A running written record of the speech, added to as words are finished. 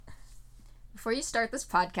Before you start this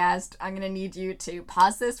podcast, I'm going to need you to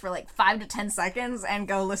pause this for like 5 to 10 seconds and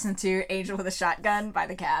go listen to Angel with a Shotgun by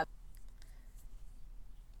The Cab.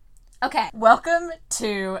 Okay, welcome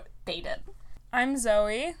to Baited. I'm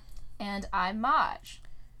Zoe. And I'm Maj.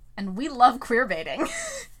 And we love queerbaiting.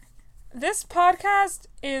 This podcast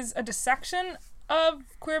is a dissection of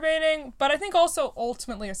queerbaiting, but I think also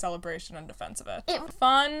ultimately a celebration and defense of it. It's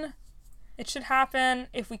fun. It should happen.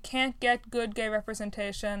 If we can't get good gay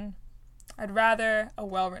representation, I'd rather a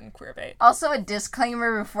well-written queerbait. Also, a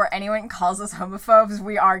disclaimer before anyone calls us homophobes,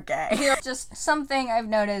 we are gay. Just something I've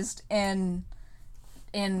noticed in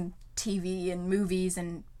TV and movies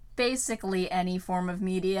and basically any form of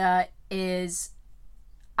media is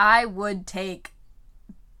I would take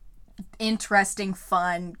interesting,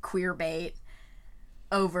 fun queerbait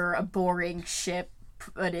over a boring ship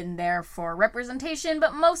put in there for representation,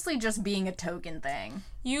 but mostly just being a token thing.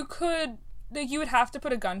 You would have to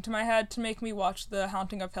put a gun to my head to make me watch the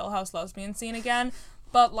Haunting of Hill House lesbian scene again,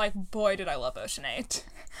 but, like, boy, did I love Ocean 8.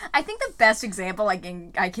 I think the best example I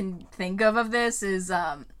can think of this is,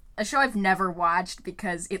 a show I've never watched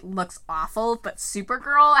because it looks awful, but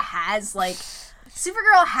Supergirl has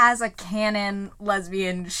a canon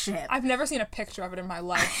lesbian ship. I've never seen a picture of it in my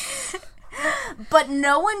life. But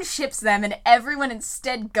no one ships them, and everyone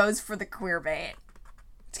instead goes for the queerbait.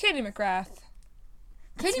 It's Katie McGrath.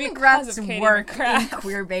 Katie McGrath's work in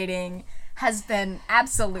queerbaiting has been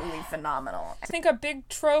absolutely phenomenal. I think a big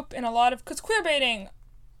trope in a lot of... Because queerbaiting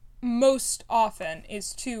most often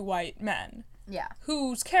is two white men. Yeah.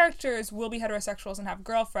 Whose characters will be heterosexuals and have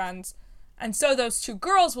girlfriends, and so those two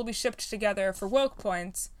girls will be shipped together for woke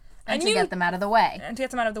points. And to get them out of the way. And to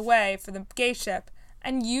get them out of the way for the gay ship.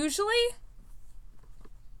 And usually,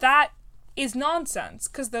 that is nonsense,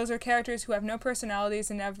 because those are characters who have no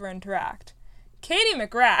personalities and never interact. Katie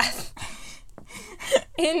McGrath,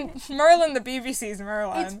 in Merlin, the BBC's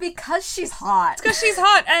Merlin. It's because she's hot. It's because she's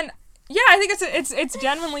hot, and yeah, I think it's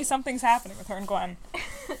genuinely something's happening with her and Gwen.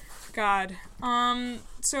 God.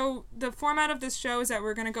 So the format of this show is that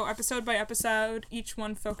we're going to go episode by episode, each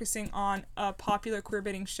one focusing on a popular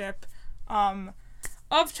queerbaiting ship of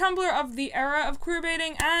Tumblr, of the era of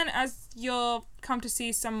queerbaiting, and as you'll come to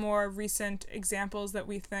see, some more recent examples that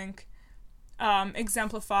we think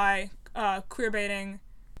exemplify queerbaiting,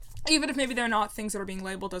 even if maybe they're not things that are being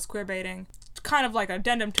labeled as queerbaiting. Kind of like an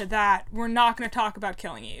addendum to that, we're not going to talk about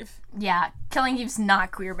Killing Eve. Yeah, Killing Eve's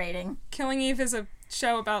not queerbaiting. Killing Eve is a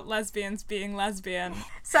show about lesbians being lesbian.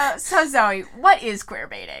 So Zoe, what is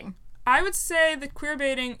queerbaiting? I would say that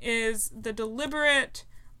queerbaiting is the deliberate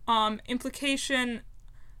implication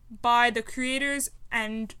by the creators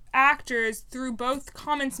and actors through both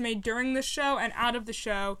comments made during the show and out of the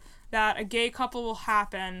show that a gay couple will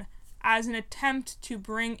happen as an attempt to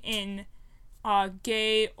bring in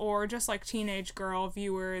gay or just like teenage girl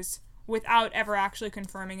viewers without ever actually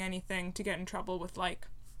confirming anything to get in trouble with like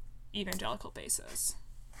evangelical bases.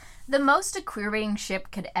 The most a queerbaiting ship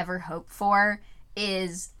could ever hope for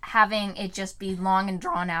is having it just be long and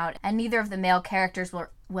drawn out, and neither of the male characters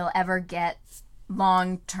will ever get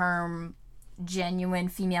long-term, genuine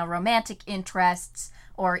female romantic interests,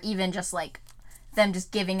 or even just like them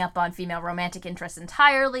just giving up on female romantic interests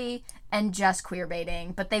entirely and just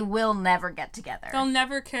queerbaiting, but they will never get together. They'll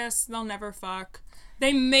never kiss, they'll never fuck.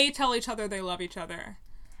 They may tell each other they love each other.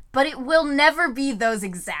 But it will never be those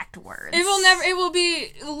exact words. It will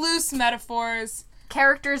be loose metaphors.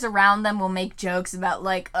 Characters around them will make jokes about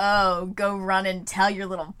like, oh, go run and tell your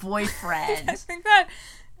little boyfriend. I think that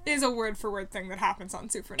is a word-for-word thing that happens on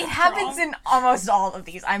Supernatural. It happens in almost all of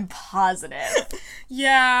these, I'm positive.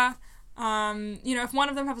 Yeah. If one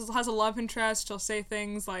of them has a love interest, she'll say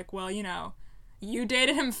things like, well, you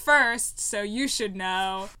dated him first, so you should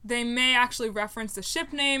know. They may actually reference the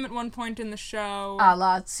ship name at one point in the show. A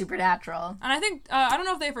la Supernatural. And I think, I don't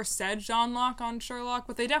know if they ever said John Locke on Sherlock,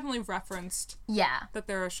 but they definitely referenced that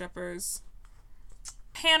there are shippers.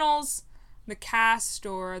 Panels, the cast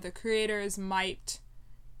or the creators might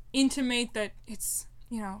intimate that it's,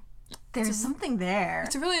 there's something there.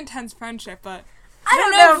 It's a really intense friendship, but I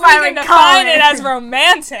don't know if I would define it as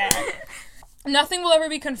romantic. Nothing will ever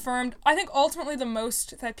be confirmed. I think ultimately the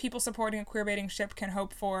most that people supporting a queerbaiting ship can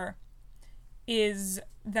hope for is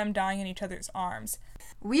them dying in each other's arms.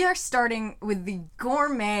 We are starting with the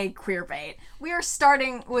gourmet queerbait. We are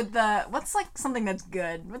starting with what's like something that's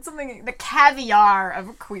good? What's something, the caviar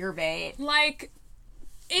of queerbait? Like,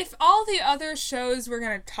 if all the other shows we're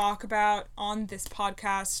going to talk about on this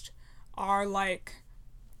podcast are like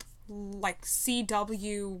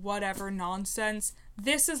CW whatever nonsense,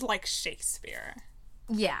 this is like Shakespeare.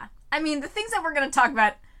 Yeah. I mean, the things that we're going to talk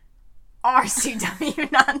about are CW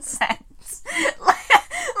nonsense.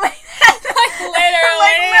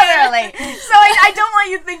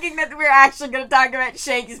 actually going to talk about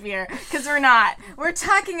Shakespeare, because we're not. We're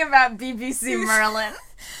talking about BBC Merlin.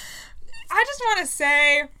 I just want to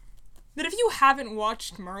say that if you haven't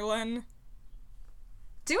watched Merlin,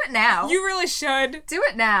 do it now. You really should. Do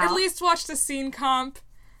it now. At least watch the scene comp.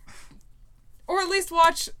 Or at least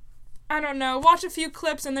watch, I don't know, watch a few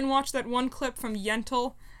clips and then watch that one clip from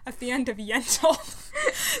Yentl at the end of Yentl.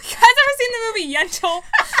 You guys ever seen the movie Yentl?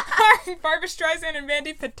 Barbara Streisand and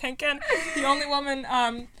Mandy Patinkin, the only woman,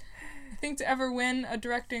 I think, to ever win a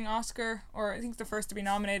directing Oscar, or I think the first to be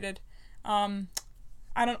nominated. I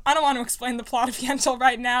don't want to explain the plot of Yentl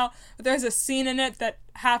right now, but there's a scene in it that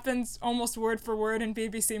happens almost word for word in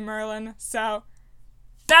BBC Merlin, so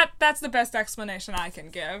that's the best explanation I can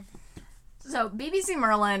give. So, BBC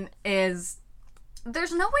Merlin is...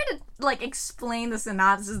 There's no way to, like, explain the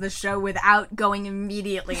synopsis of the show without going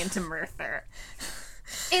immediately into Merthyr.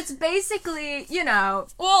 It's basically, you know...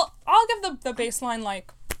 Well, I'll give the baseline,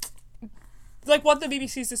 like what the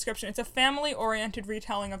BBC's description. It's a family-oriented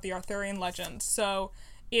retelling of the Arthurian legend. So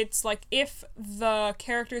it's like if the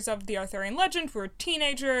characters of the Arthurian legend were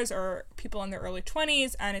teenagers or people in their early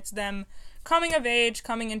 20s, and it's them coming of age,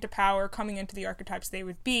 coming into power, coming into the archetypes they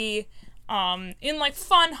would be, in like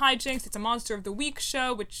fun hijinks. It's a Monster of the Week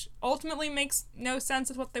show, which ultimately makes no sense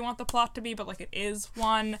of what they want the plot to be, but like it is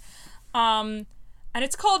one. And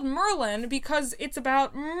it's called Merlin because it's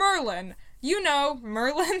about Merlin. You know,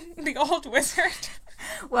 Merlin, the old wizard.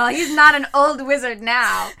 Well, he's not an old wizard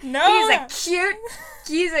now. No.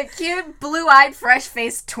 He's a cute, blue-eyed,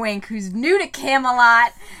 fresh-faced twink who's new to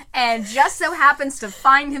Camelot and just so happens to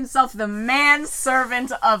find himself the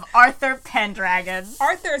manservant of Arthur Pendragon.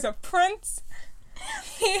 Arthur is a prince.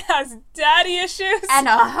 He has daddy issues. And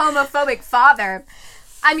a homophobic father.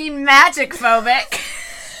 I mean, magic-phobic.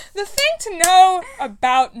 The thing to know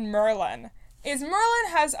about Merlin is Merlin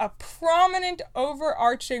has a prominent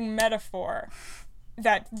overarching metaphor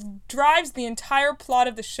that drives the entire plot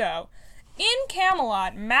of the show. In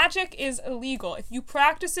Camelot, magic is illegal. If you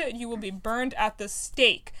practice it, you will be burned at the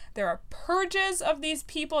stake. There are purges of these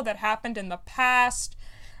people that happened in the past.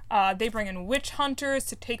 They bring in witch hunters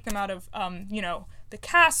to take them out of, the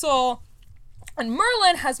castle. And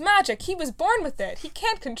Merlin has magic. He was born with it. He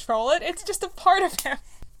can't control it. It's just a part of him.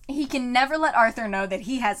 He can never let Arthur know that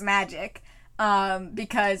he has magic,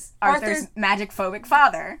 because Arthur's magic-phobic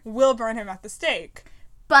father will burn him at the stake.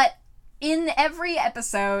 But in every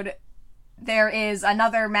episode, there is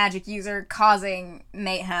another magic user causing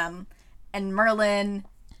mayhem, and Merlin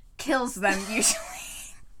kills them usually.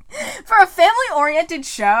 For a family-oriented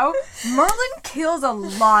show, Merlin kills a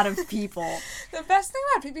lot of people. The best thing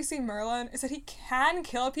about BBC Merlin is that he can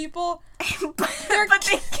kill people, but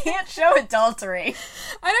they can't show adultery.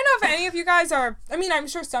 I don't know if any of you guys are... I mean, I'm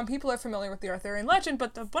sure some people are familiar with the Arthurian legend,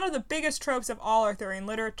 but one of the biggest tropes of all Arthurian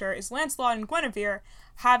literature is Lancelot and Guinevere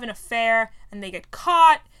have an affair, and they get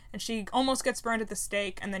caught, and she almost gets burned at the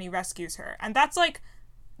stake, and then he rescues her. And that's like...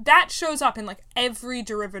 That shows up in, like, every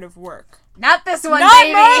derivative work. Not this one, Not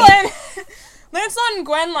baby! Merlin! Lancelot and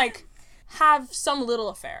Gwen, like, have some little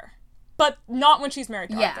affair. But not when she's married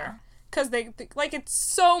to Arthur. Because they, it's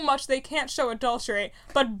so much they can't show adultery.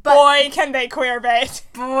 But boy, can they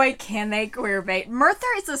queerbait. Boy, can they queerbait.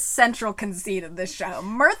 Merthyr is a central conceit of this show.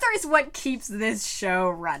 Merthyr is what keeps this show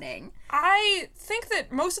running. I think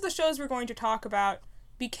that most of the shows we're going to talk about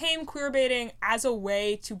became queerbaiting as a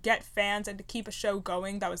way to get fans and to keep a show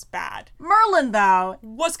going that was bad. Merlin, though,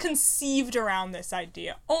 was conceived around this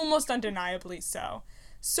idea, almost undeniably so.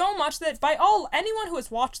 So much that anyone who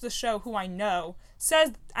has watched the show who I know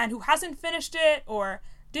says, and who hasn't finished it or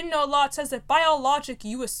didn't know a lot, says that by all logic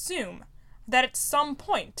you assume that at some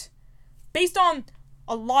point, based on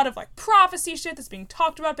a lot of like prophecy shit that's being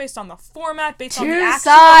talked about, based on the format, based on the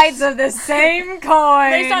actual... Two sides of the same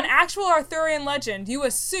coin! Based on actual Arthurian legend, you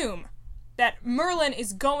assume that Merlin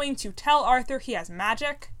is going to tell Arthur he has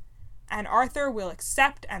magic, and Arthur will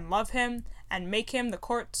accept and love him, and make him the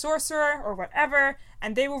court sorcerer, or whatever,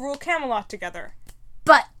 and they will rule Camelot together.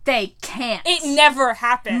 But they can't. It never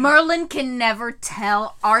happened. Merlin can never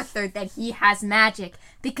tell Arthur that he has magic,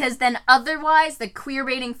 because then otherwise the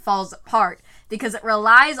queerbaiting falls apart. Because it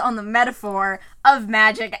relies on the metaphor of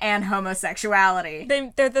magic and homosexuality.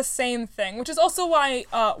 They're the same thing, which is also why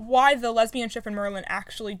the lesbian ship in Merlin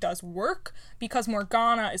actually does work, because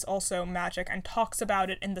Morgana is also magic and talks about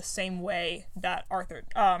it in the same way that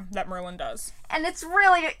that Merlin does. And it's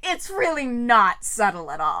really not subtle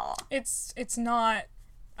at all. It's not.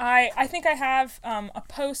 I think I have a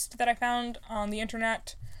post that I found on the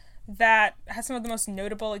internet that has some of the most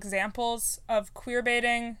notable examples of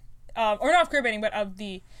queerbaiting. Or not of queerbaiting, but of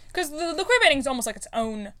because the queerbaiting is almost like its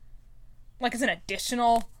own, like it's an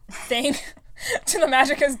additional thing to the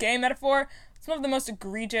magic is gay metaphor. It's one of the most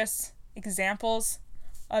egregious examples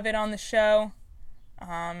of it on the show.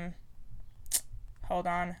 Hold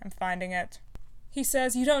on, I'm finding it. He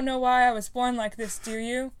says, "You don't know why I was born like this, do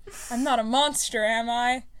you? I'm not a monster, am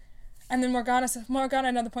I?" And then Morgana at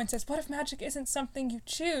another point says, "What if magic isn't something you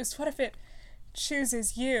choose? What if it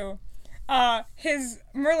chooses you?"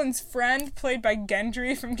 Merlin's friend, played by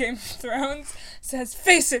Gendry from Game of Thrones, says,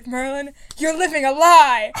 "Face it, Merlin, you're living a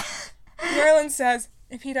lie!" Merlin says,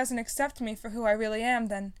 "If he doesn't accept me for who I really am,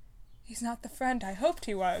 then he's not the friend I hoped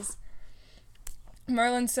he was."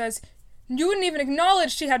 Merlin says, "You wouldn't even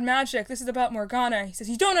acknowledge she had magic. This is about Morgana." He says,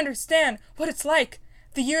 "You don't understand what it's like.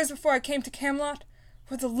 The years before I came to Camelot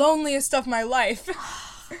were the loneliest of my life."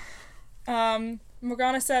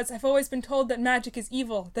 Morgana says, "I've always been told that magic is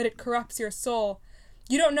evil, that it corrupts your soul.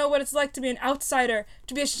 You don't know what it's like to be an outsider,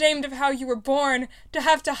 to be ashamed of how you were born, to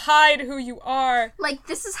have to hide who you are." Like,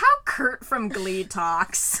 this is how Kurt from Glee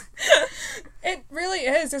talks. It really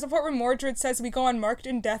is. There's a part where Mordred says, "We go unmarked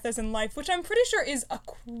in death as in life," which I'm pretty sure is a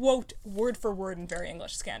quote word for word in Very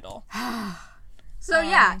English Scandal. So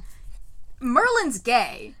yeah, Merlin's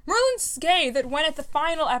gay. Merlin's gay, that when at the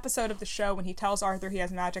final episode of the show, when he tells Arthur he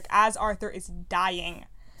has magic, as Arthur is dying,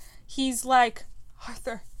 he's like,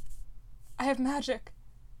 "Arthur, I have magic,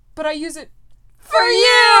 but I use it for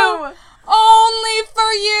you! Only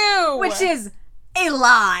for you!" Which is a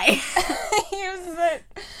lie. He uses it.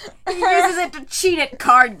 He uses it to cheat at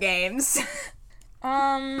card games.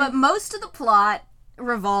 But But most of the plot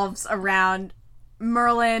revolves around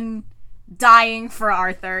Merlin dying for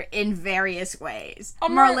Arthur in various ways.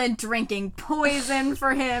 Merlin drinking poison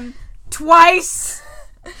for him twice.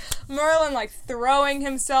 Merlin, like, throwing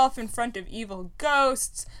himself in front of evil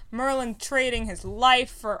ghosts. Merlin trading his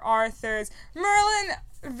life for Arthur's. Merlin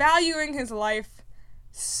valuing his life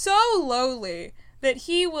so lowly that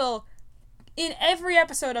he will, in every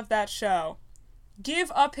episode of that show,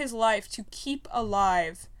 give up his life to keep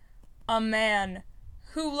alive a man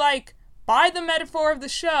who, like, by the metaphor of the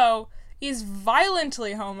show, is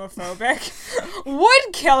violently homophobic,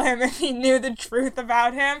 would kill him if he knew the truth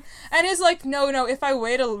about him, and is like, no, if I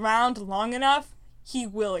wait around long enough, he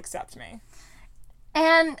will accept me.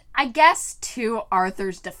 And I guess to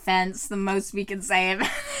Arthur's defense, the most we can say of it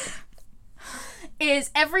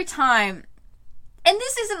is every time, and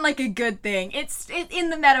this isn't like a good thing, it's in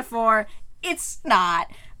the metaphor, it's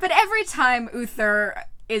not, but every time Uther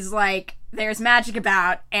is like, there's magic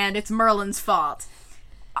about, and it's Merlin's fault,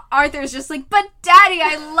 Arthur's just like, "But Daddy,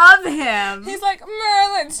 I love him." He's like,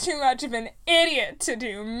 "Merlin's too much of an idiot to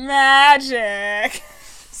do magic."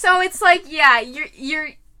 So it's like, yeah,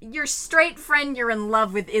 your straight friend you're in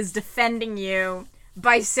love with is defending you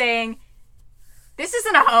by saying, "This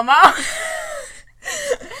isn't a homo."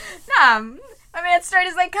 Nah, I mean, it's straight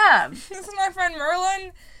as they come. This is my friend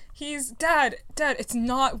Merlin. He's, Dad, it's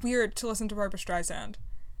not weird to listen to Barbra Streisand.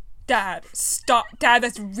 Dad, stop. Dad,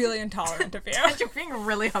 that's really intolerant of you. Dad, you're being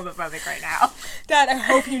really homophobic right now. Dad, I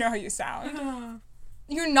hope you know how you sound.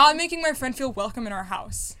 You're not making my friend feel welcome in our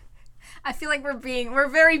house. I feel like we're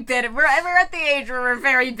very bitter. We're at the age where we're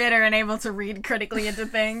very bitter and able to read critically into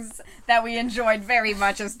things that we enjoyed very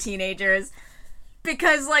much as teenagers.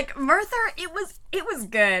 Because, like, Merthyr, it was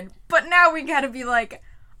good. But now we gotta be like,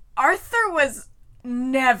 Arthur was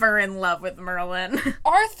never in love with Merlin.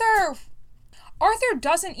 Arthur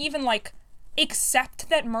doesn't even, like, accept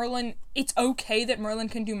that Merlin, it's okay that Merlin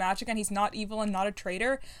can do magic and he's not evil and not a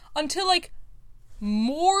traitor until, like,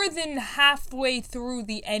 more than halfway through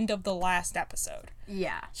the end of the last episode.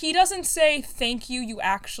 Yeah. He doesn't say, "Thank you, you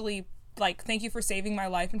actually, like, thank you for saving my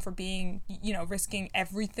life and for being, risking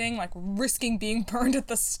everything, like, risking being burned at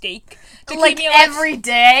the stake to like, keep me alive every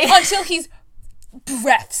day. until he's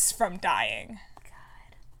breaths from dying."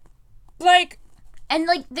 God. Like... And,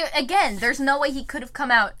 like, there's no way he could have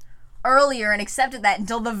come out earlier and accepted that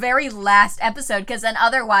until the very last episode, because then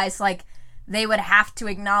otherwise, like, they would have to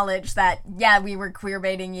acknowledge that, yeah, we were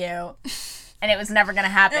queerbaiting you, and it was never gonna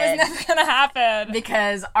happen. It was never gonna happen.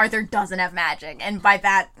 Because Arthur doesn't have magic, and by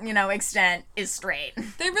that, extent, is straight.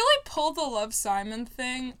 They really pull the Love Simon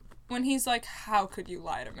thing when he's like, "How could you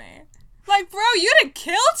lie to me?" Like, bro, you'd have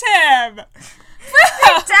killed him!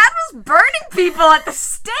 Bro, Dad was burning people at the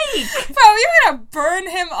stake! Bro, you're gonna burn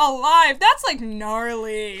him alive. That's, like,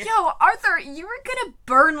 gnarly. Yo, Arthur, you were gonna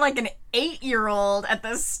burn, like, an 8-year-old at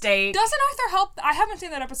the stake. Doesn't Arthur help? I haven't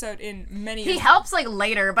seen that episode in many years. He helps, like,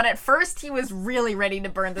 later, but at first he was really ready to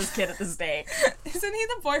burn this kid at the stake. Isn't he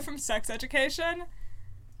the boy from Sex Education?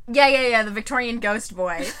 Yeah, the Victorian ghost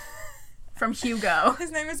boy. from Hugo. His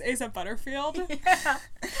name is Asa Butterfield. Yeah.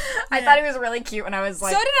 I thought he was really cute when I was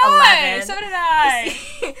like So did 11. So did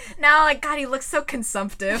I. Now, like, God, he looks so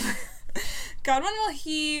consumptive. God, when will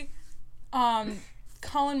he,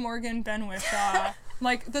 Colin Morgan, Ben Whishaw,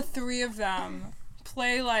 like, the three of them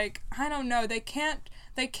play, like, I don't know, they can't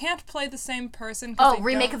play the same person. Oh,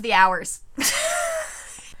 remake of The Hours.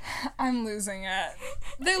 I'm losing it.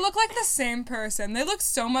 They look like the same person. They look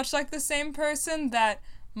so much like the same person that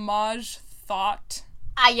Maj thought.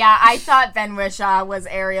 Yeah, I thought Ben Whishaw was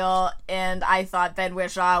Ariel, and I thought Ben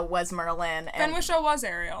Whishaw was Merlin. And Ben Whishaw was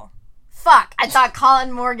Ariel. Fuck, I thought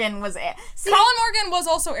Colin Morgan was See, Colin Morgan was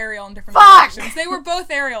also Ariel in different Fuck! directions. They were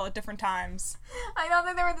both Ariel at different times. I thought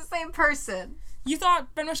that they were the same person. You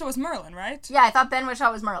thought Ben Whishaw was Merlin, right? Yeah, I thought Ben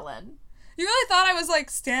Whishaw was Merlin. You really thought I was,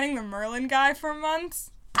 like, standing the Merlin guy for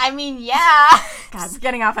months? I mean, yeah. God, we're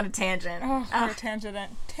getting off on a tangent. Oh, we're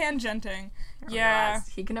tangenting. Yeah. Yes.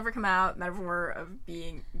 He can never come out. Metaphor of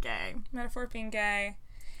being gay. Metaphor of being gay.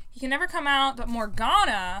 He can never come out, but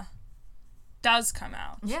Morgana does come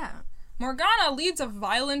out. Yeah. Morgana leads a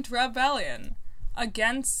violent rebellion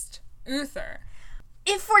against Uther.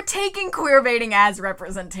 If we're taking queerbaiting as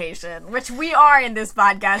representation, which we are in this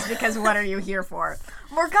podcast because what are you here for?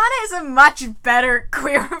 Morgana is a much better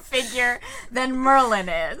queer figure than Merlin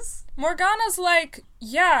is. Morgana's like,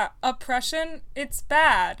 yeah, oppression, it's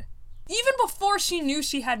bad. Even before she knew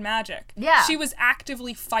she had magic. Yeah. She was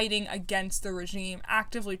actively fighting against the regime,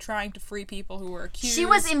 actively trying to free people who were accused. She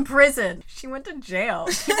was in prison. She went to jail.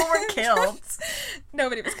 People were killed.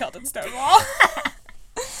 Nobody was killed in Stonewall.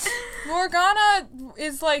 Morgana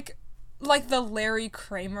is like the Larry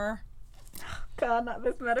Kramer God, not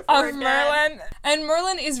this metaphor of again. Merlin. And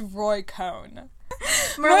Merlin is Roy Cohn.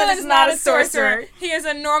 Merlin is not a sorcerer. He is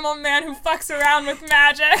a normal man who fucks around with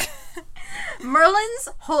magic. Merlin's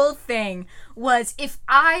whole thing was, if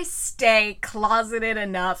I stay closeted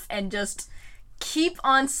enough and just keep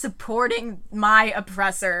on supporting my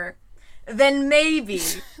oppressor, then maybe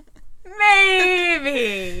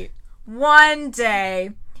one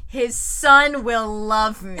day his son will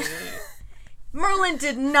love me. Merlin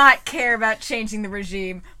did not care about changing the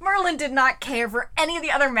regime. Merlin did not care for any of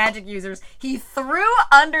the other magic users. He threw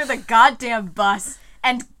under the goddamn bus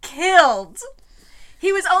and killed.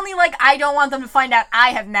 He was only like, I don't want them to find out I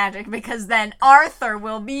have magic because then Arthur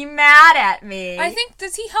will be mad at me. I think,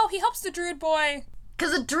 does he help? He helps the Druid boy.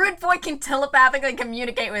 Because the Druid boy can telepathically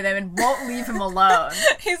communicate with him and won't leave him alone.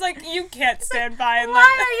 He's like, you can't stand by and Why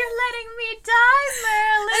are you letting me die,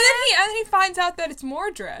 Merlin? And then he finds out that it's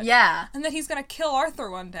Mordred. Yeah. And that he's gonna kill Arthur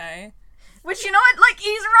one day. Which, you know what? Like,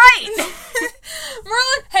 he's right.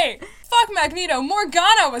 Merlin, hey, fuck Magneto.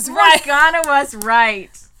 Morgana was right. Morgana was right.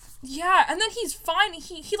 Yeah, and then he's fine.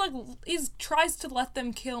 He tries to let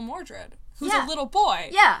them kill Mordred, who's Yeah. a little boy.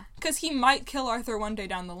 Yeah. Because he might kill Arthur one day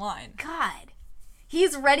down the line. God.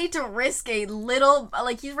 He's ready to risk he's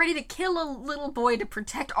ready to kill a little boy to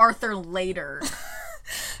protect Arthur later.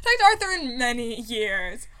 Protect Arthur in many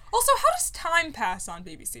years. Also, how does time pass on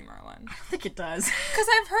BBC Merlin? I think it does. Because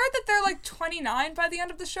I've heard that they're like 29 by the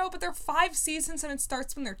end of the show, but they're 5 seasons and it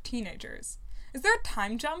starts when they're teenagers. Is there a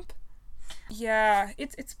time jump? Yeah,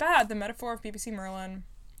 it's bad. The metaphor of BBC Merlin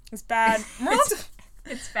is bad. Merlin's...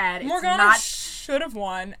 It's bad. It's Morgana not... should have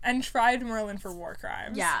won and tried Merlin for war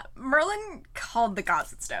crimes. Yeah, Merlin called the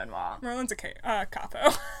cops at Stonewall. Merlin's a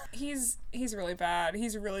capo. He's really bad.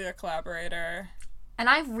 He's really a collaborator. And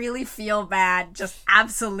I really feel bad just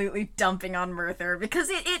absolutely dumping on Merthyr because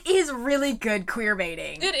it is really good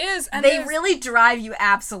queerbaiting. It is, and they really drive you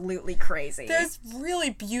absolutely crazy. There's really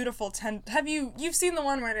beautiful you've seen the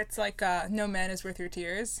one where it's like no man is worth your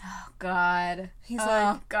tears? Oh God. He's oh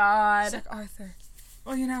like God. He's like, Arthur,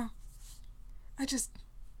 well, you know, I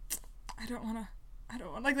don't wanna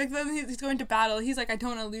like then he's going to battle, he's like, I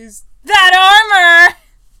don't wanna lose that armor.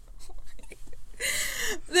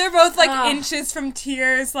 They're both like inches from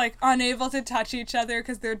tears, like unable to touch each other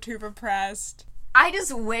because they're too repressed. I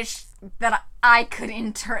just wish that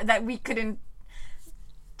we could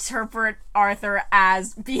interpret Arthur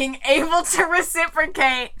as being able to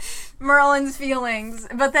reciprocate Merlin's feelings,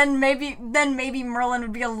 but then maybe Merlin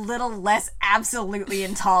would be a little less absolutely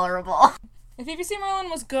intolerable. If BBC Merlin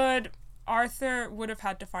was good, Arthur would have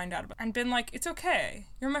had to find out about it and been like, it's okay,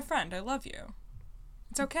 you're my friend, I love you.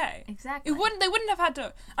 It's okay. Exactly. They wouldn't have had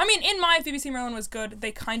to. I mean, in my, if BBC Merlin was good,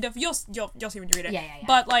 they kind of, you'll see when you read it. Yeah.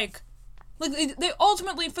 But like they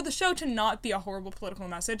ultimately, for the show to not be a horrible political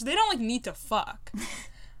message, they don't like need to fuck.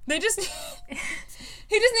 They just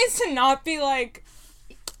he just needs to not be like,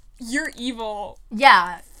 you're evil.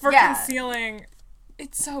 Yeah. For concealing.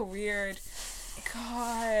 It's so weird.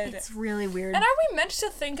 God. It's really weird. And are we meant to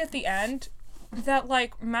think at the end that,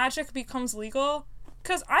 like, magic becomes legal?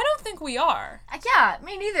 Because I don't think we are. Yeah,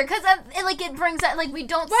 me neither. Because it brings that, like, we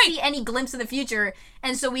don't see any glimpse of the future,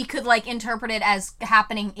 and so we could, like, interpret it as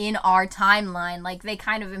happening in our timeline. Like, they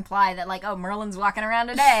kind of imply that, like, oh, Merlin's walking around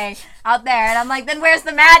today out there, and I'm like, then where's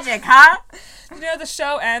the magic, huh? You know, the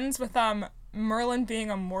show ends with Merlin being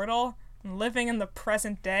immortal, living in the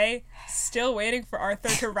present day, still waiting for Arthur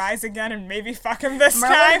to rise again and maybe fuck him this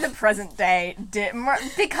Merlin time. in the present day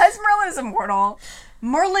because Merlin is immortal.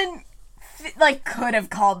 Merlin could have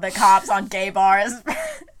called the cops on gay bars.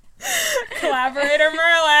 Collaborator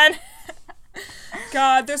Merlin.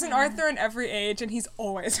 God, there's an Arthur in every age, and he's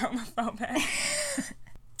always homophobic.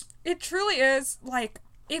 It truly is, like,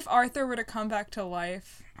 if Arthur were to come back to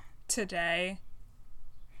life today,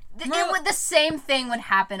 the same thing would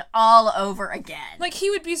happen all over again. like, he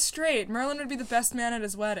would be straight. Merlin would be the best man at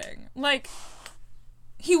his wedding. Like,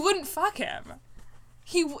 he wouldn't fuck him.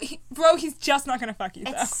 Bro, he's just not gonna fuck you,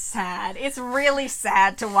 though. It's sad. It's really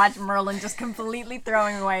sad to watch Merlin just completely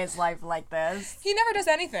throwing away his life like this. He never does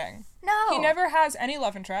anything. No. He never has any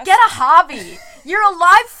love interest. Get a hobby. You're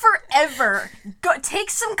alive forever. Go take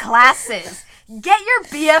some classes. Get your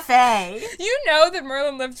BFA. You know that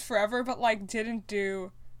Merlin lived forever, but, like, didn't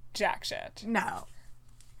do jack shit. No.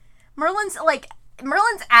 Merlin's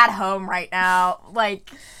at home right now, like,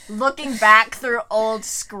 looking back through old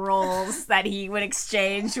scrolls that he would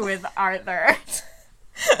exchange with Arthur.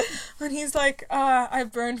 When he's like, I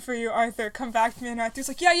burned for you, Arthur, come back to me, and Arthur's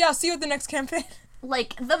like, yeah, I'll see you at the next campaign.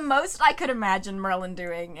 Like, the most I could imagine Merlin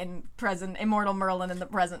doing in Immortal Merlin in the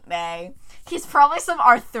present day, he's probably some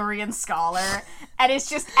Arthurian scholar, and it's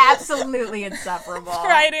just absolutely insufferable.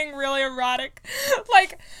 Writing really erotic.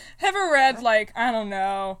 Like, have you read, like, I don't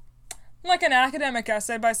know, like an academic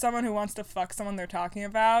essay by someone who wants to fuck someone they're talking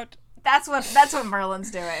about? That's what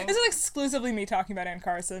Merlin's doing. This is exclusively me talking about Anne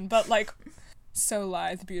Carson, but, like, so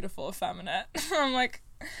lithe, beautiful, effeminate. I'm like,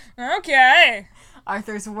 okay.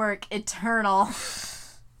 Arthur's work, eternal.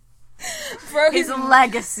 Bro, His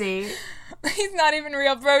legacy. He's not even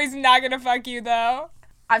real, bro. He's not gonna fuck you, though.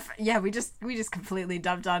 We just completely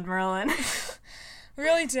dumped on Merlin. We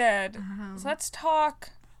really did. So let's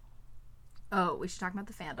talk. Oh, we should talk about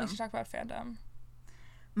the We fandom. should talk about fandom.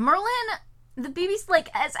 Merlin, the BBC, like,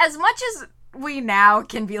 as much as we now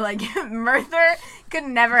can be like, Merthyr could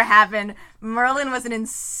never happen, Merlin was an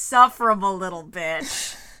insufferable little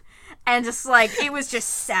bitch. And just, like, it was just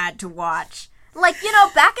sad to watch. Like, you know,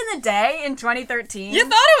 back in the day, in 2013... You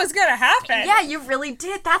thought it was gonna happen. Yeah, you really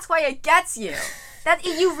did. That's why it gets you. That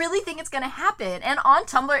you really think it's gonna happen. And on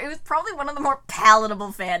Tumblr, it was probably one of the more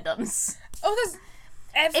palatable fandoms. Oh, because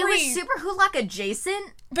It was super Hulak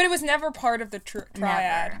adjacent. But it was never part of the triad.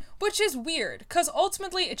 Never. Which is weird, because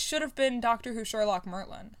ultimately it should have been Doctor Who Sherlock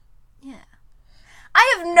Merlin. Yeah.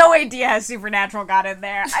 I have no idea how Supernatural got in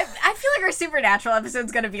there. I feel like our Supernatural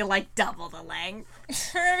episode's gonna be, like, double the length.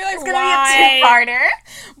 We're gonna be like, It's gonna why? be a two-parter.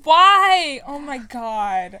 Why? Oh my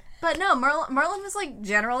god. But no, Merlin was, like,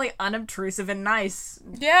 generally unobtrusive and nice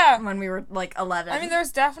Yeah. when we were, like, 11. I mean, there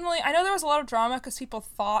was definitely... I know there was a lot of drama because people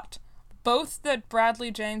thought both that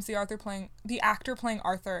Bradley James, the actor playing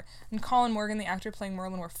Arthur, and Colin Morgan, the actor playing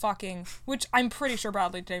Merlin, were fucking, which I'm pretty sure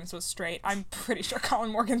Bradley James was straight. I'm pretty sure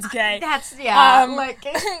Colin Morgan's gay. That's, yeah, like...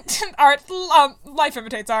 art, life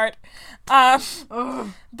imitates art.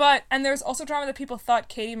 But, and there's also drama that people thought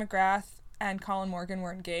Katie McGrath and Colin Morgan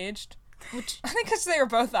were engaged, which I think because they were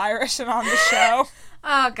both Irish and on the show.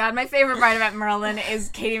 Oh, God, my favorite part about Merlin is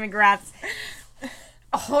Katie McGrath's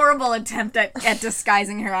horrible attempt at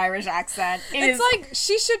disguising her Irish accent. It's like,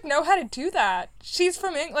 she should know how to do that. She's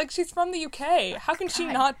from she's from the UK. How can she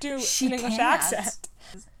not do an English accent?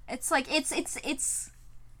 It's like, it's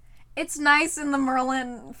nice in the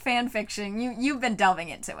Merlin fan fiction. You've been delving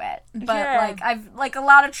into it. But, like, a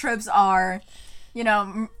lot of tropes are, you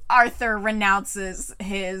know, Arthur renounces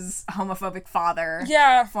his homophobic father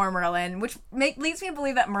for Merlin, which leads me to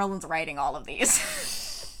believe that Merlin's writing all of these.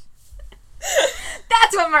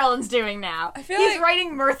 That's what Merlin's doing now. He's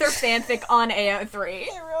writing Merthyr fanfic on AO3.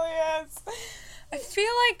 He really is. I feel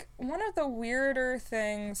like one of the weirder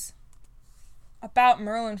things about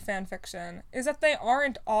Merlin fanfiction is that they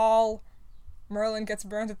aren't all Merlin gets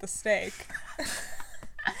burned at the stake.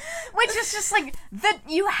 Which is just like,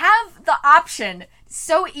 you have the option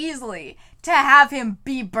so easily to have him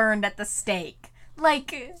be burned at the stake.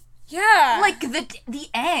 Like, yeah. Like, the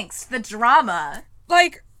angst, the drama.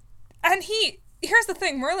 Like, and here's the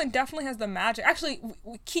thing, Merlin definitely has the magic. Actually,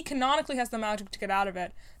 he canonically has the magic to get out of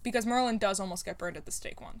it, because Merlin does almost get burned at the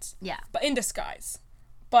stake once. Yeah. But in disguise.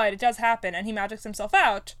 But it does happen, and he magics himself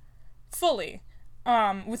out fully.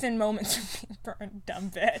 within moments of being burned, dumb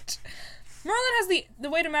bitch. Merlin has the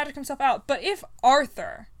way to magic himself out, but if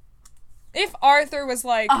Arthur was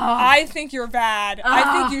like, I think you're bad,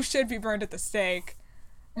 I think you should be burned at the stake,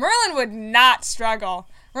 Merlin would not struggle.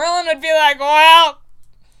 Merlin would be like, well,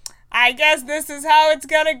 I guess this is how it's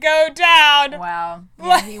gonna go down. Wow.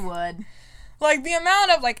 Yeah, he would. Like, the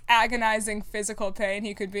amount of, like, agonizing physical pain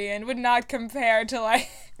he could be in would not compare to, like...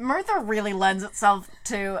 Mirtha really lends itself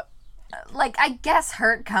to, like, I guess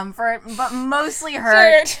hurt comfort, but mostly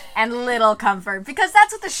hurt and little comfort, because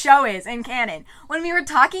that's what the show is in canon. When we were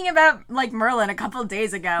talking about, like, Merlin a couple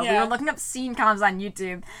days ago, we were looking up scene comms on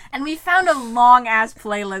YouTube, and we found a long-ass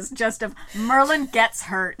playlist just of Merlin gets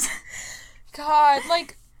hurt. God,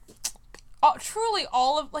 like... truly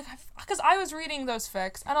all of, like, because I was reading those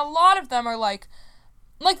fics, and a lot of them are, like,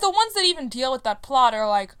 the ones that even deal with that plot are,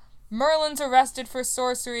 like, Merlin's arrested for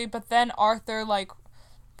sorcery, but then Arthur, like,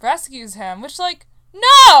 rescues him, which, like,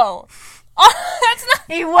 no! That's not...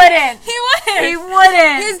 He wouldn't! He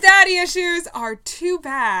wouldn't! His daddy issues are too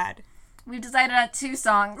bad. We've decided on 2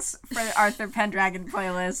 songs for the Arthur Pendragon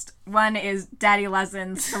playlist. One is Daddy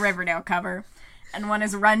Lessons, the Riverdale cover, and one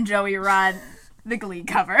is Run Joey Run, the Glee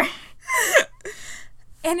cover.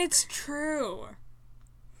 And it's true.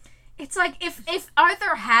 It's like, if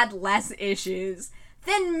Arthur had less issues,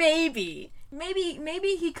 then maybe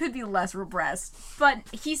he could be less repressed. But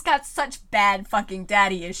he's got such bad fucking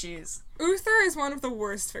daddy issues. Uther is one of the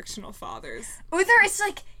worst fictional fathers. Uther is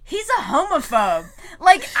like, he's a homophobe.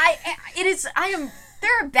 Like,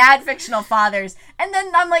 there are bad fictional fathers, and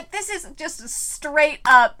then I'm like, this is just straight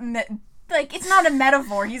up... Like, it's not a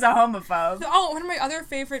metaphor. He's a homophobe. Oh, one of my other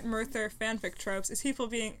favorite Merthyr fanfic tropes is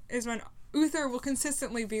when Uther will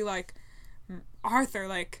consistently be like, Arthur,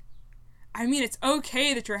 like, I mean, it's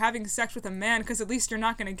okay that you're having sex with a man because at least you're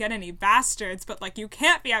not going to get any bastards, but, like, you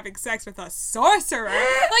can't be having sex with a sorcerer.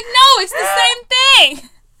 Like, no, it's the same thing.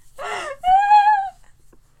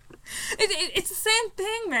 It's the same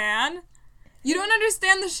thing, man. You don't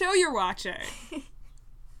understand the show you're watching.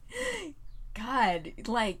 God,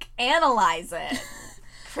 like, analyze it.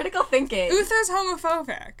 Critical thinking. Uther's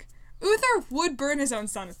homophobic. Uther would burn his own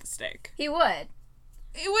son at the stake. He would.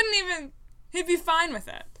 He'd be fine with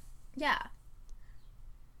it. Yeah.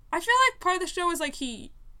 I feel like part of the show is like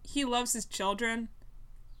he loves his children.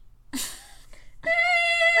 He,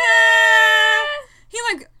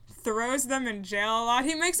 like, throws them in jail a lot.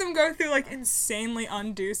 He makes them go through, like, insanely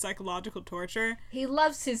undue psychological torture. He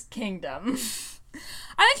loves his kingdom.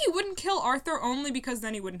 I think he wouldn't kill Arthur only because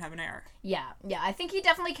then he wouldn't have an heir. Yeah. I think he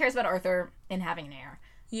definitely cares about Arthur in having an heir.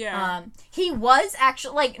 Yeah. He was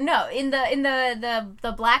actually, like, no, in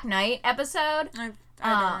the Black Knight episode. I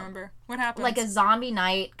don't remember. What happens? Like, a zombie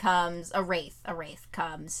knight comes, a wraith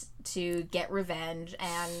comes to get revenge,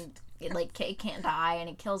 and it can't die, and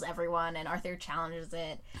it kills everyone, and Arthur challenges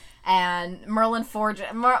it. And Merlin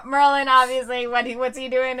obviously, what's he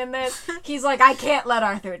doing in this? He's like, I can't let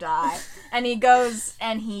Arthur die. And he goes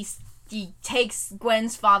and he takes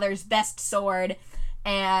Gwen's father's best sword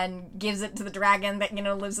and gives it to the dragon that,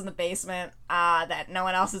 lives in the basement, that no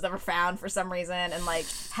one else has ever found for some reason, and, like,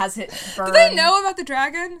 has it burned. Do they know about the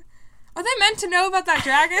dragon? Are they meant to know about that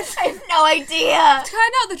dragon? I have no idea. I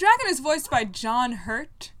know, the dragon is voiced by John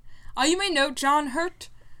Hurt. You may know John Hurt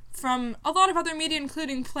from a lot of other media,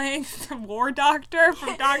 including playing the War Doctor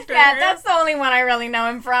from Doctor Who. Yeah, that's the only one I really know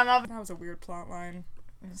him from. That was a weird plot line.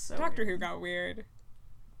 So Doctor weird. Who got weird.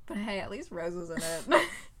 But hey, at least Rose was in it.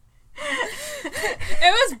 It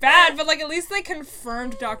was bad, but, like, at least they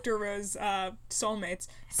confirmed Dr. Rose's soulmates.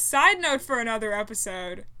 Side note for another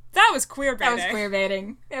episode, that was queer baiting. That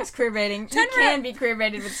was queer baiting. You can be queer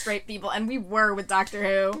baited with straight people, and we were with Doctor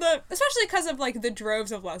Who. Especially because of, like, the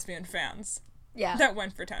droves of lesbian fans. Yeah. That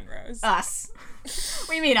went for 10 Rose. Us.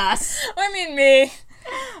 We mean us. I mean me.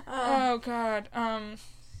 Oh, God.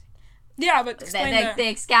 Yeah, but explain the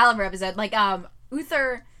Excalibur episode, like,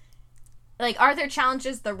 Uther... Like, Arthur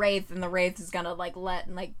challenges the Wraith, and the Wraith is gonna, like,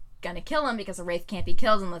 gonna kill him because the Wraith can't be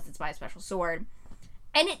killed unless it's by a special sword.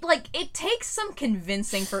 And it takes some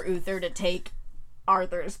convincing for Uther to take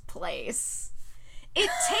Arthur's place. It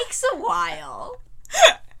takes a while.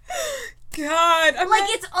 God.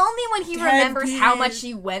 It's only when he remembers how much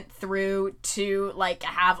he went through to, like,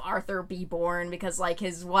 have Arthur be born because, like,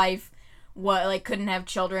 his wife... couldn't have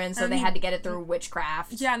children, so they had to get it through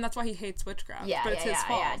witchcraft. Yeah, and that's why he hates witchcraft. Yeah, but it's his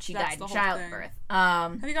fault. Yeah, she died in childbirth.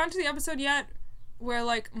 Have you gotten to the episode yet where,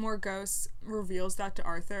 like, Morgause reveals that to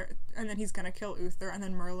Arthur, and then he's gonna kill Uther, and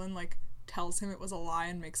then Merlin, like, tells him it was a lie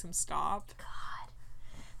and makes him stop? God.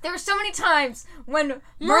 There were so many times when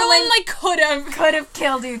Merlin like, could have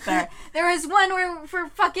killed Uther. There was one where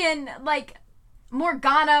fucking, like,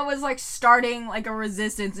 Morgana was, like, starting, like, a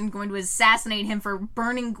resistance and going to assassinate him for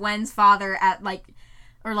burning Gwen's father at, like,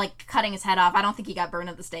 or, like, cutting his head off. I don't think he got burned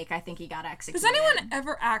at the stake. I think he got executed. Does anyone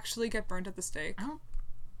ever actually get burned at the stake? I don't...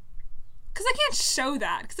 Because I can't show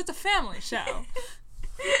that, because it's a family show.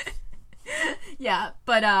 Yeah,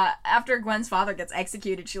 but after Gwen's father gets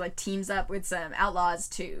executed, she, like, teams up with some outlaws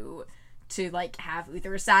to like, have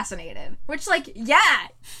Uther assassinated. Which, like, yeah,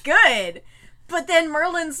 good. But then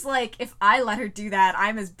Merlin's like, if I let her do that,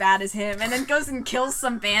 I'm as bad as him, and then goes and kills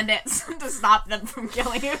some bandits to stop them from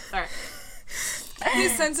killing Uther.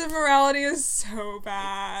 His sense of morality is so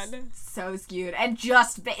bad. So skewed. And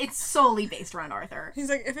it's solely based around Arthur. He's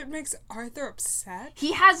like, if it makes Arthur upset?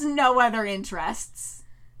 He has no other interests.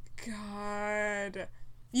 God.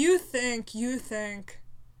 You think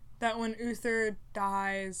that when Uther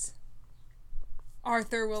dies,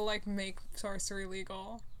 Arthur will, like, make sorcery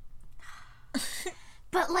legal?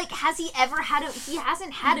 But, like, has he ever he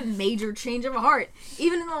hasn't had a major change of heart.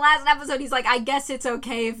 Even in the last episode, he's like, I guess it's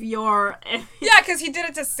okay if you're... Yeah, because he did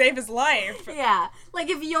it to save his life. Yeah. Like,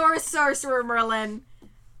 if you're a sorcerer, Merlin,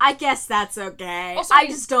 I guess that's okay. Also, I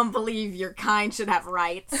just don't believe your kind should have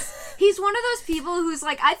rights. He's one of those people who's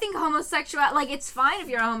like, I think homosexual... Like, it's fine if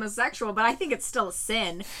you're a homosexual, but I think it's still a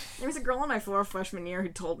sin. There was a girl in my freshman year who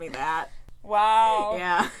told me that. Wow.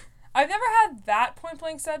 Yeah. I've never had that point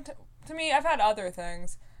blank said to me. I've had other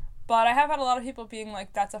things, but I have had a lot of people being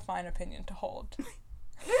like, that's a fine opinion to hold.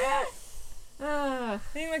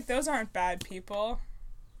 Being like, those aren't bad people.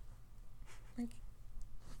 Like,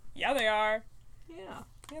 yeah, they are. Yeah.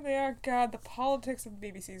 Yeah, they are. God, the politics of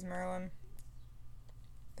the BBC's Merlin.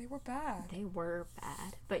 They were bad. They were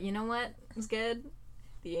bad. But you know what was good?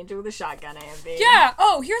 The Angel with a Shotgun AMV. Yeah!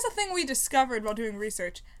 Oh, here's a thing we discovered while doing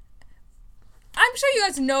research. I'm sure you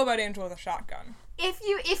guys know about Angel with a Shotgun.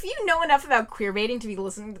 If you know enough about queerbaiting to be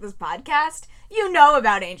listening to this podcast, you know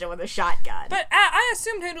about Angel with a Shotgun. But I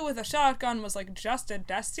assumed Angel with a Shotgun was, like, just a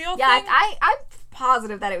Destiel yeah, thing. I'm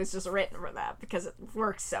positive that it was just written for that because it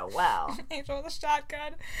works so well. Angel with a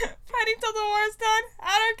Shotgun. Fighting till the war's done.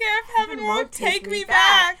 I don't care if heaven won't take me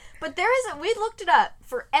back. But we looked it up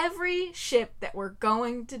for every ship that we're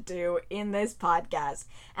going to do in this podcast,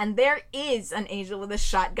 and there is an Angel with a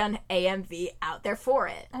Shotgun AMV out there for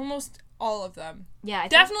it. Almost all of them. Yeah,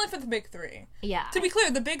 definitely for the big three. Yeah. To be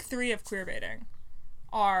clear, the big three of queerbaiting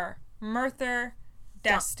are Merthyr,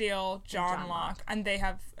 Destiel, John Locke, and they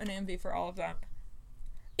have an AMV for all of them.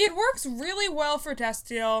 It works really well for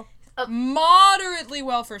Destiel, moderately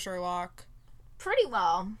well for Sherlock. Pretty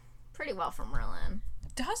well for Merlin.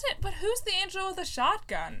 Does it? But who's the Angel with a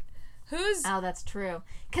Shotgun? Oh, that's true.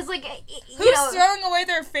 Because, like, who's throwing away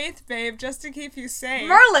their faith, babe, just to keep you safe?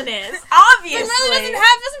 Merlin is, obviously. But Merlin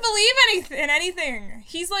doesn't believe in anything.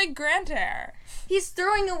 He's like Grantaire. He's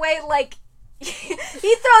throwing away, like, he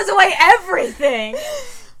throws away everything.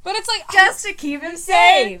 But it's like, just to keep him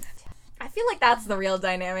safe. I feel like that's the real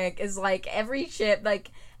dynamic, is, like, every ship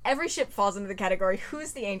falls into the category,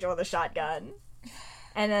 who's the Angel with a Shotgun?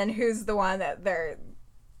 And then who's the one that they're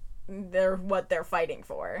what they're fighting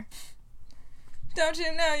for. Don't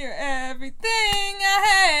you know you're everything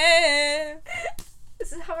I have?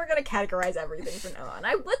 This is how we're gonna categorize everything from now on.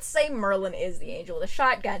 Let's say Merlin is the Angel with a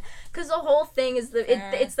Shotgun, because the whole thing is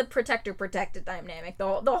it's the protector-protected dynamic.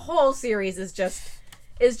 The whole series is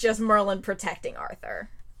just Merlin protecting Arthur.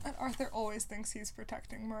 And Arthur always thinks he's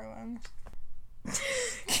protecting Merlin.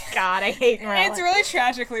 God, I hate Merlin. It's really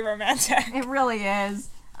tragically romantic. It really is.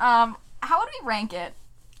 How would we rank it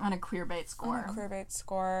on a queerbait score? On a queerbait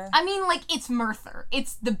score. I mean, like, it's Merthyr.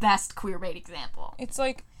 It's the best queerbait example. It's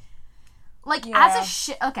like yeah. As a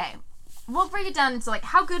ship, okay, we'll break it down into, like,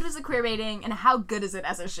 how good was the queerbaiting and how good is it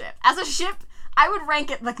as a ship? As a ship, I would rank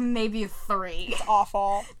it, like, maybe a 3. It's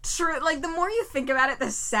awful. True, like, the more you think about it, the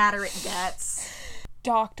sadder it gets.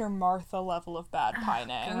 Dr. Martha level of bad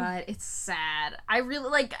pining. Oh, God, it's sad. I really,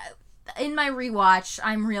 like, in my rewatch,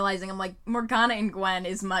 I'm realizing, I'm like, Morgana and Gwen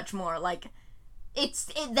is much more, like,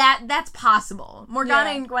 that's possible. Morgana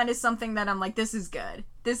and Gwen is something that I'm like, this is good.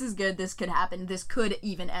 This is good, this could happen, this could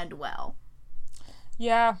even end well.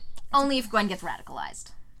 Yeah. Only if Gwen gets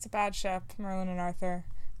radicalized. It's a bad ship, Merlin and Arthur.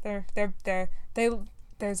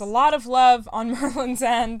 There's a lot of love on Merlin's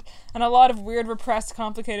end, and a lot of weird, repressed,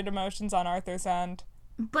 complicated emotions on Arthur's end.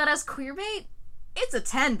 But as queerbait, it's a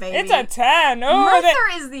 10, baby. It's a 10. Oh,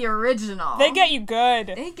 Merthyr is the original. They get you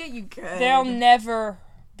good. They'll never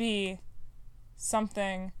be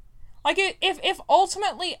something like if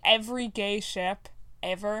ultimately every gay ship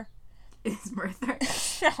ever is Merthyr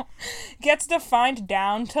gets defined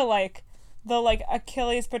down to, like, the, like,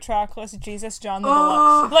 Achilles, Patroclus, Jesus, John the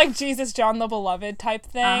Beloved, like, Jesus, John the Beloved type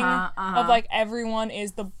thing of, like, everyone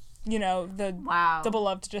is the, you know, the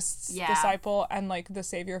beloved disciple and, like, the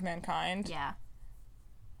savior of mankind. Yeah.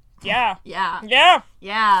 Yeah. Yeah. Yeah.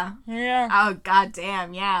 Yeah. Yeah. Oh,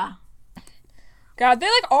 goddamn, yeah. God, they,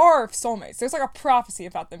 like, are soulmates. There's, like, a prophecy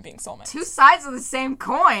about them being soulmates. Two sides of the same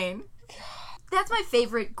coin. That's my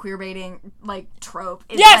favorite queerbaiting, like, trope.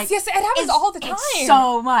 It's yes, like, yes, it happens all the time. It's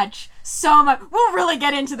so much. We'll really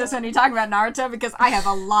get into this when we talk about Naruto, because I have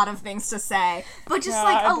a lot of things to say. But just,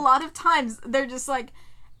 like, a lot of times, they're just, like,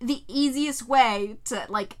 the easiest way to,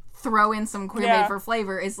 like, throw in some queerbait for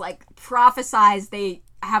flavor is, like, prophesize they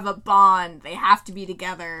have a bond, they have to be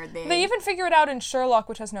together. They even figure it out in Sherlock,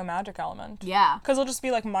 which has no magic element. Yeah. Because it'll just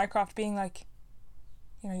be, like, Mycroft being, like,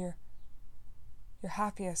 you know, you're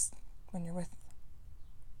happiest when you're with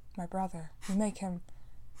my brother. You make him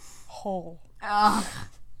whole. Ugh.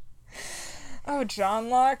 Oh, John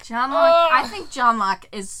Locke. I think John Locke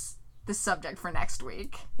is the subject for next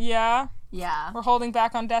week. Yeah? Yeah. We're holding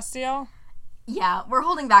back on Destiel? Yeah, we're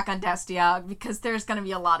holding back on Destiel because there's going to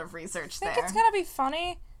be a lot of research there. I think it's going to be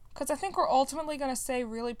funny because I think we're ultimately going to say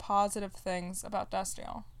really positive things about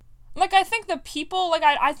Destiel. Like, I think the people, like,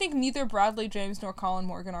 I think neither Bradley James nor Colin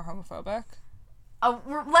Morgan are homophobic. Oh,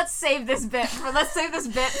 let's save this bit for our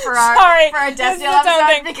Destiel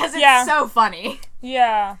episode because it's so funny.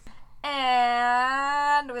 Yeah.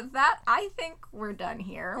 And with that, I think we're done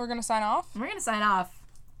here. We're gonna sign off? We're gonna sign off.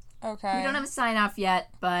 Okay. We don't have a sign off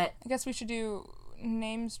yet, but I guess we should do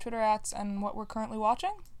names, Twitter @, and what we're currently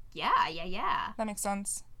watching? Yeah. That makes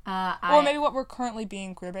sense. Or maybe what we're currently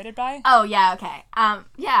being queerbaited by? Oh, yeah, okay. I'm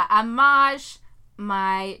Maj.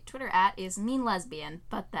 My Twitter @ is mean lesbian,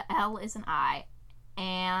 but the L is an I.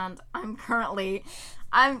 And I'm currently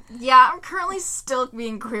still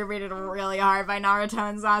being queerbaited really hard by Naruto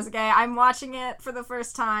and Sasuke. I'm watching it for the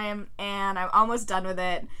first time, and I'm almost done with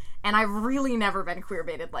it, and I've really never been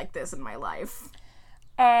queerbaited like this in my life.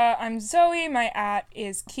 I'm Zoe. My @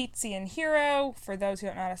 is Keatsian Hero. For those who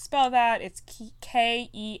don't know how to spell that, it's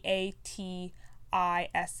Keatisan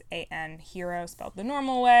Hero, spelled the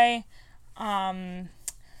normal way. I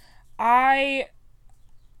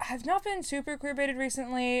have not been super queerbaited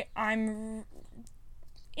recently. I'm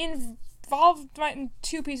involved in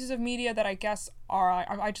 2 pieces of media that I guess are...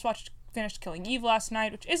 I just finished Killing Eve last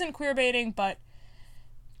night, which isn't queerbaiting, but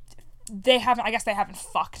they haven't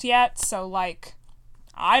fucked yet, so, like,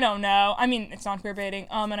 I don't know. I mean, it's not queerbaiting.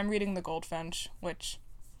 And I'm reading The Goldfinch, which,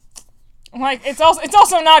 like, it's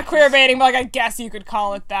also not queerbaiting, but, like, I guess you could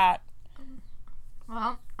call it that.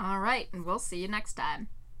 Well, alright, and we'll see you next time.